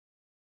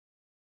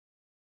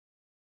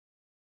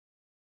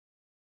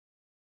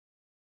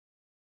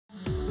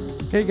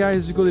Hey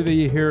guys, Hugo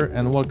Léveillé here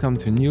and welcome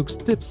to Nuke's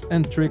Tips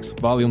and Tricks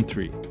Volume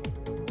 3.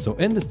 So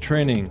in this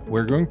training,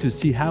 we're going to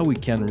see how we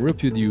can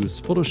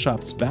reproduce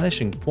Photoshop's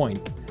vanishing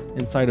point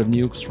inside of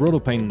Nuke's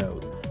rotopane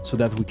node so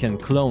that we can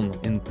clone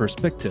in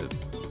perspective.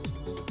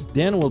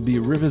 Then we'll be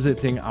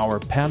revisiting our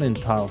pan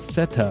and tile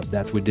setup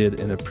that we did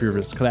in a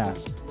previous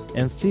class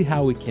and see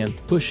how we can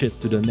push it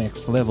to the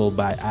next level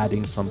by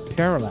adding some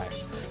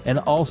parallax and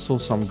also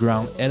some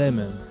ground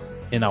element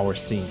in our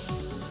scene.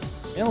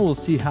 And we'll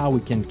see how we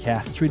can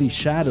cast 3D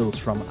shadows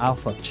from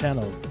alpha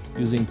channel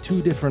using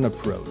two different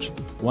approaches,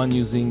 one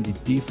using the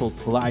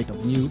default light of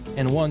Nuke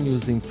and one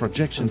using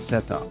projection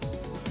setup.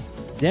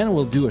 Then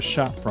we'll do a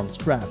shot from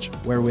scratch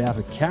where we have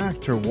a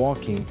character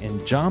walking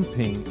and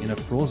jumping in a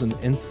frozen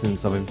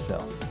instance of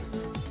himself.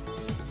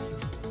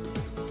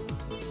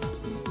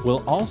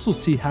 We'll also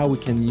see how we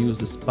can use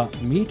the spot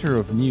meter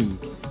of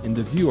Nuke in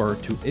the viewer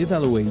to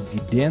evaluate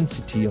the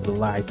density of the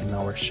light in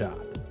our shot.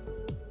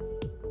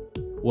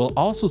 We'll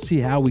also see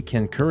how we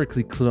can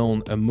correctly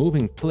clone a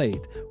moving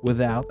plate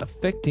without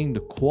affecting the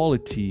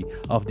quality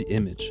of the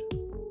image.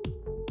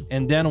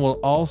 And then we'll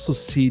also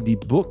see the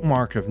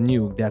bookmark of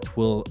Nuke that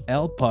will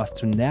help us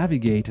to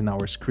navigate in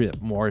our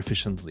script more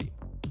efficiently.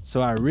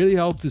 So I really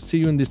hope to see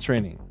you in this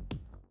training.